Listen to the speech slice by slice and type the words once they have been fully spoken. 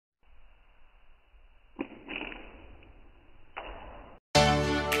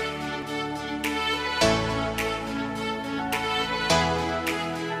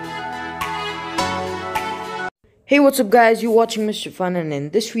Hey, what's up guys, you're watching Mr. Fun, and in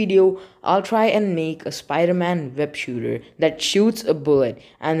this video I'll try and make a Spider-Man web shooter that shoots a bullet,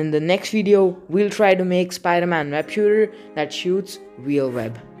 and in the next video we'll try to make Spider-Man web shooter that shoots real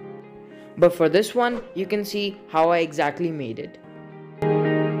web. But for this one you can see how I exactly made it.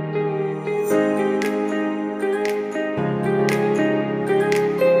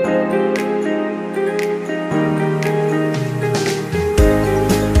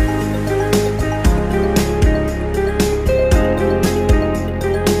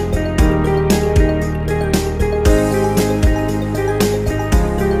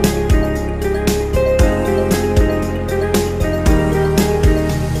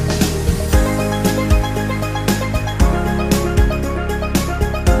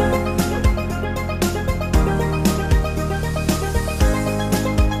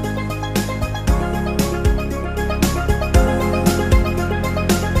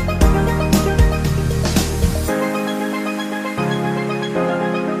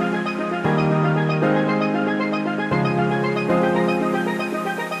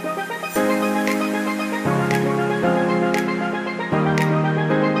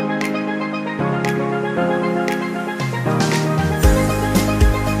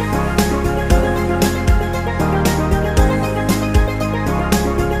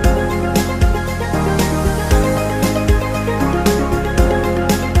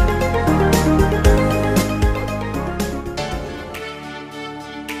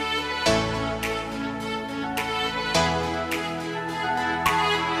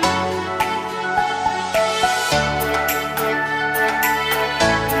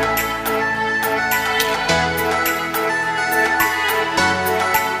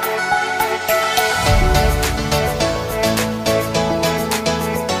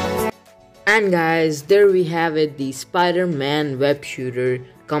 And guys, there we have it, the Spider-Man web shooter,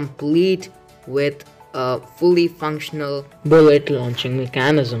 complete with a fully functional bullet launching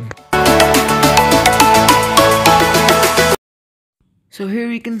mechanism. So here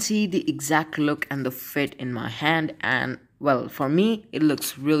you can see the exact look and the fit in my hand, and well, for me it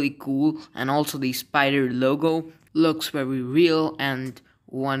looks really cool, and also the spider logo looks very real and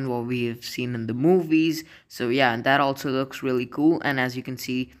one what we have seen in the movies. So yeah, that also looks really cool, and as you can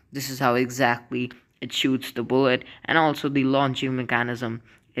see, this is how exactly it shoots the bullet, and also the launching mechanism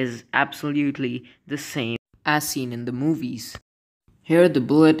is absolutely the same as seen in the movies. Here the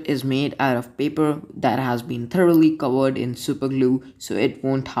bullet is made out of paper that has been thoroughly covered in super glue so it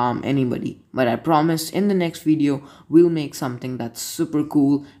won't harm anybody. But I promise in the next video we'll make something that's super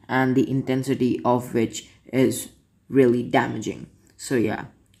cool and the intensity of which is really damaging. So yeah,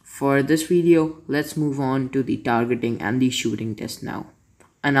 for this video let's move on to the targeting and the shooting test now.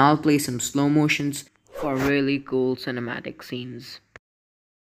 And I'll play some slow motions for really cool cinematic scenes.